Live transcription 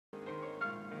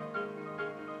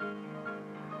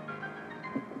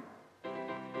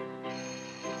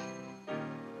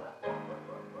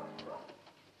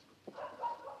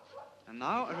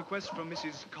now, a request from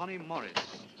Mrs. Connie Morris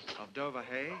of Dover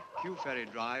Hay, Kew Ferry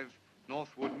Drive,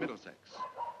 Northwood, Middlesex,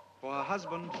 for her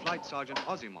husband, Flight Sergeant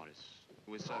Ozzie Morris,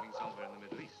 who is serving somewhere in the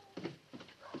Middle East.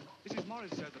 Mrs. Morris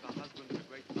says that her husband is a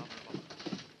great lover of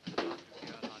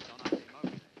opera.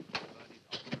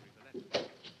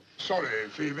 Sorry,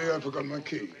 Phoebe, I forgot my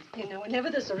key. You know,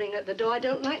 whenever there's a ring at the door, I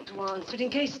don't like to answer it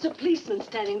in case it's a policeman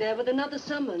standing there with another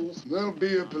summons. There'll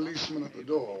be a policeman at the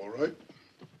door, all right?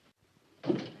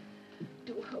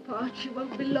 Do hope Archie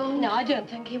won't be long. No, I don't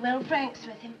think he will. Frank's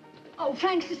with him. Oh,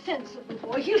 Frank's a sensible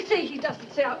boy. He'll say he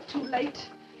doesn't stay out too late.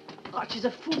 Archie's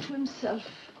a fool to himself.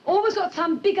 Always got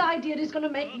some big idea that he's going to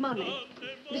make money.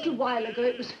 A little while ago,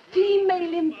 it was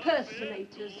female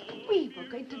impersonators. We were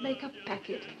going to make a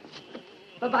packet.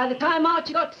 But by the time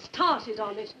Archie got started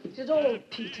on it, it had all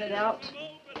petered out.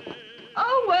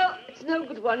 Oh, well, it's no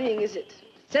good worrying, is it?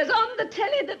 It says on the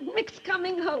telly that Mick's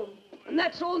coming home, and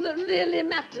that's all that really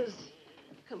matters.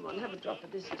 Come on, have a drop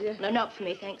of this, dear. No, not for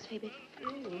me, thanks, Phoebe.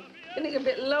 Getting a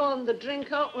bit low on the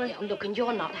drink, aren't we? Yeah, look, and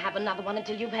you're not to have another one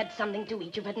until you've had something to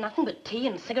eat. You've had nothing but tea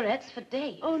and cigarettes for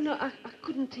days. Oh, no, I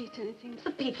couldn't eat anything.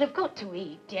 The people have got to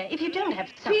eat, dear. If you don't have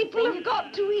something... People have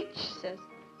got to eat, she says.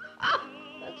 Ah,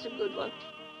 that's a good one.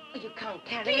 Well, you can't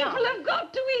carry on. People have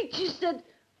got to eat, she said.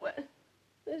 Well,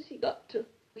 where's he got to?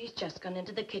 He's just gone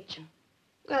into the kitchen.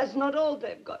 That's not all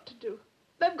they've got to do.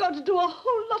 They've got to do a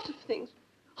whole lot of things.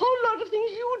 Whole lot of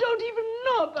things you don't even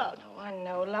know about. Oh, I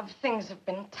know, love. Things have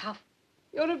been tough.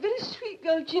 You're a very sweet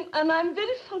girl, Jean, and I'm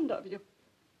very fond of you.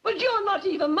 But you're not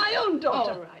even my own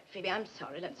daughter. All right, Phoebe, I'm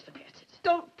sorry. Let's forget it.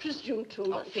 Don't presume too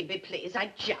much. Oh, Phoebe, please,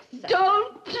 I just said...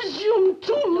 Don't presume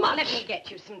too much. Let me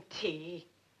get you some tea.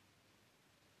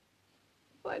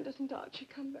 Why doesn't Archie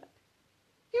come back?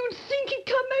 You'd think he'd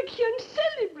come back here and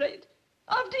celebrate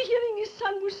after hearing his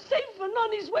son was safe and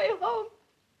on his way home.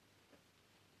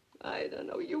 I don't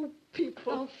know, you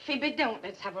people. Oh, Phoebe, don't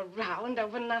let's have a row and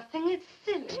over nothing. It's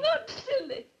silly. It's not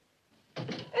silly.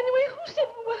 Anyway, who said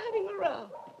we were having a row?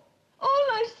 All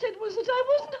I said was that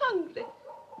I wasn't hungry.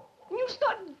 And you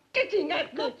start getting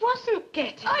at me. I wasn't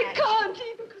getting I at can't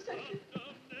either, because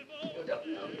you don't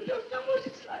know what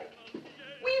it's like.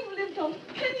 We've lived on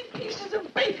penny pieces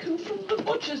of bacon from the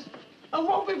butcher's and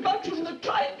what we've got from the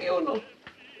tribunal.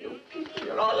 You people,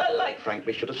 you're all alike. Frank,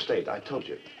 we should have stayed. I told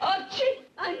you. Archie,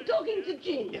 I'm talking to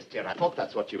Jean. Yes, dear, I thought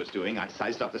that's what you was doing. I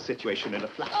sized up the situation in a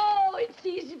flash. Oh, it's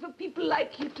easy for people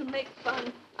like you to make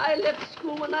fun. I left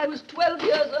school when I was 12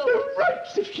 years old. Right,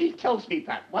 if she tells me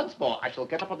that once more, I shall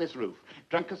get up on this roof,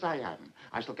 drunk as I am.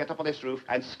 I shall get up on this roof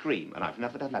and scream, and I've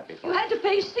never done that before. You had to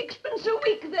pay 6pence a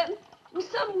week then. And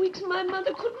some weeks my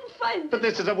mother couldn't find it. But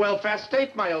this is a welfare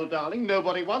state, my old darling.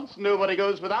 Nobody wants, nobody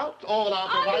goes without. All are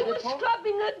provided I was for.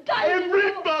 scrubbing a diamond.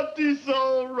 Everybody's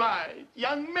all right.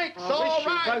 Young Mick's all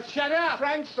right. Both shut up.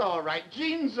 Frank's all right.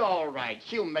 Jean's all right.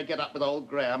 She'll make it up with old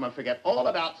Graham and forget all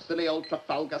about silly old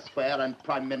Trafalgar Square and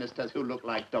prime ministers who look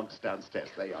like dogs downstairs.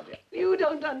 They are, dear. You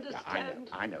don't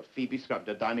understand. I know. Phoebe scrubbed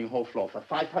a dining hall floor for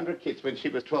 500 kids when she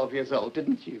was 12 years old,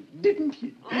 didn't you? Didn't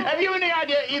you? Oh. Have you any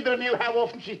idea, either of you, how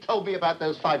often she told me about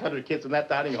those 500 kids in that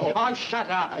dining hall? Oh, shut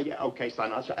up. Yeah, okay,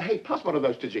 son. Hey, pass one of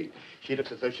those to Jean. She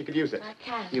looks as though she could use it. I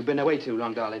can. You've been away too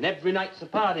long, darling. Every night's a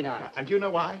party night. And do you know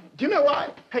why? Do you know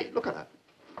why? Hey, look at that.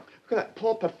 Look at that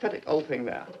poor, pathetic old thing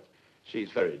there.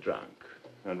 She's very drunk.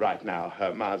 And right now,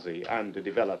 her mazy,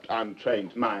 underdeveloped,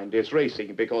 untrained mind is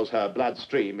racing because her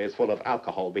bloodstream is full of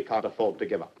alcohol we can't afford to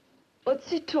give up. What's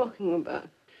he talking about?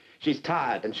 She's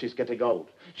tired and she's getting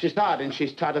old. She's tired and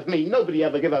she's tired of me. Nobody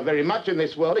ever give her very much in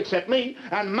this world except me.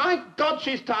 And my God,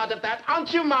 she's tired of that.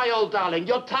 Aren't you, my old darling?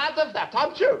 You're tired of that,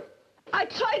 aren't you? I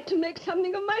tried to make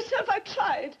something of myself. I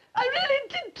tried. I really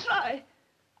did try.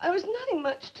 I was nothing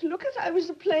much to look at. I was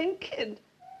a plain kid.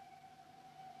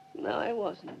 No, I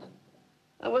wasn't.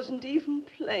 I wasn't even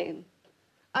plain.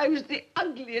 I was the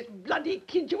ugliest bloody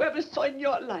kid you ever saw in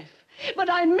your life. But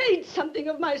I made something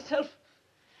of myself.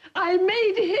 I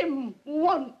made him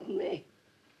want me.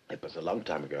 It was a long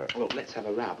time ago. Well, let's have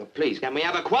a row, but please, can we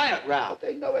have a quiet row?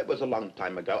 They know it was a long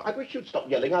time ago. I wish you'd stop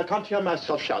yelling. I can't hear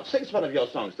myself shout. Sing one of your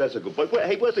songs. There's a good boy.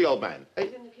 Hey, where's the old man? Hey.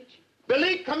 He's in the kitchen.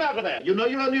 Billy, come out of there. You know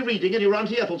you're only reading and your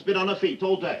Auntie Ethel's been on her feet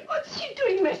all day. What's he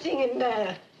doing messing in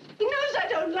there? He knows I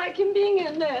don't like him being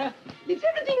in there. Leaves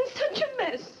everything in such a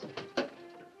mess.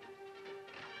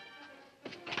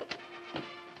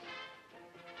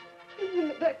 You've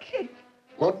been at that cake.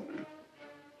 What?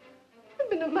 You've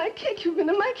been at my cake. You've been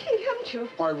at my cake, haven't you?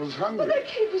 I was hungry. Well, that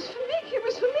cake was for Mick. It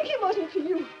was for Mick. It wasn't for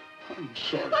you. I'm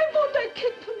sorry. I bought that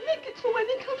cake for Mick. It's for when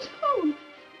he comes home.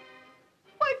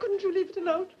 Why couldn't you leave it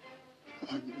alone?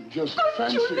 I just Couldn't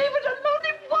fancy... you leave it alone?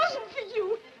 It wasn't for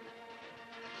you.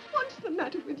 What's the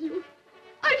matter with you?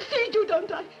 need you,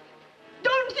 don't I?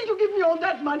 Don't think you give me all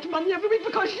that much money every week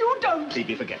because you don't.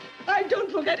 Phoebe, forget it. I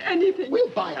don't forget anything. We'll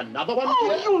buy another one. Oh,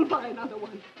 dear. you'll buy another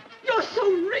one. You're so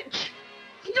rich.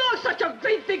 You're such a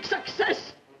great big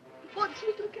success. What's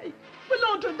little cake? Well,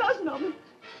 Audrey does know them.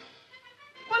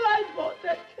 Well, I bought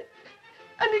that cake,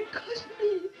 and it cost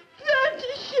me 30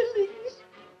 shillings.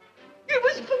 It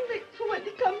was for Mick for when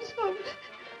he comes home,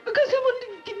 because I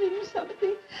wanted to give him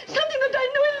something that I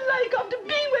know he'll like after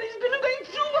being where he's been and going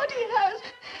through what he has.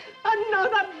 And now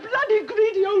that bloody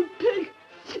greedy old pig,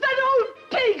 that old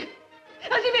pig,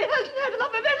 as if he hasn't had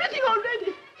enough of everything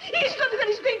already. He's got to get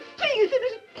his great fingers in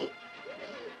his...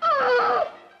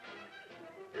 Oh!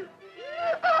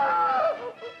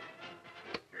 Oh!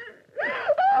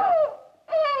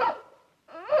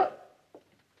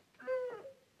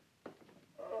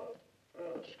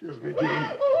 Excuse me,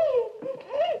 Jean.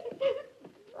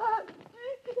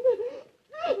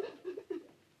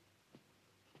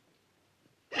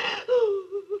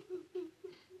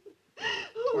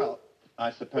 Well,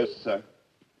 I suppose so.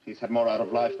 He's had more out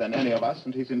of life than any of us,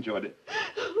 and he's enjoyed it.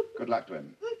 Good luck to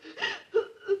him.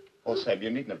 All the same, you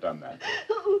needn't have done that.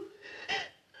 Oh,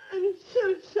 I'm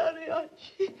so sorry,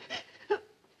 Archie.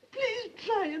 Please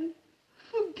try and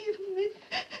forgive me.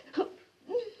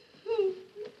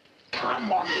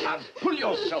 Come on, love. Pull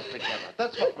yourself together.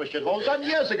 That's what we should have done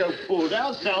years ago. Pulled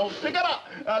ourselves together.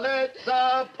 Let's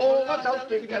pull ourselves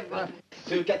together.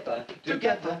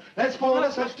 Together, let's pull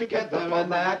ourselves together,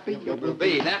 and happy you will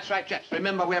be. That's right, chaps.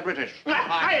 Remember, we're British.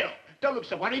 Hail! Don't look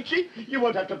so worried, Jean. You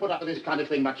won't have to put up with this kind of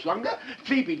thing much longer.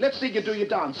 Phoebe, let's see you do your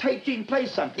dance. Hey, Jean, play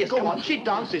something. Yes, go come on. on. She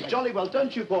dances jolly well,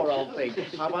 don't you, poor old thing?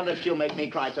 I wonder if she'll make me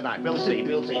cry tonight. We'll see,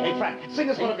 we'll see. Hey, Frank, sing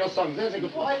us one of your songs. There's a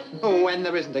good boy. Oh, when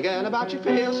there isn't a girl about, you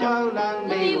feel so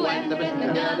lonely. When there isn't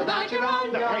a girl about, you're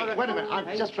on No, your hey, wait a minute.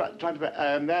 I'm just trying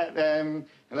to...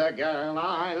 the girl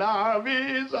I love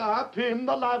is up in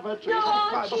the lavatory. No,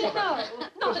 Oh, Archie, Christ,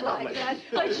 no. Not like that.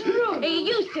 Oh, it's rude. Hey,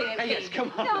 you sing it, Hey, yes,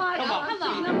 come on. No, I come on. can't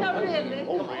sing them, no, really.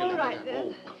 Oh, my All God. right,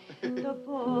 then. Oh. The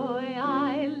boy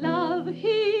I love,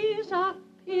 he's up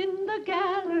in the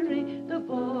gallery.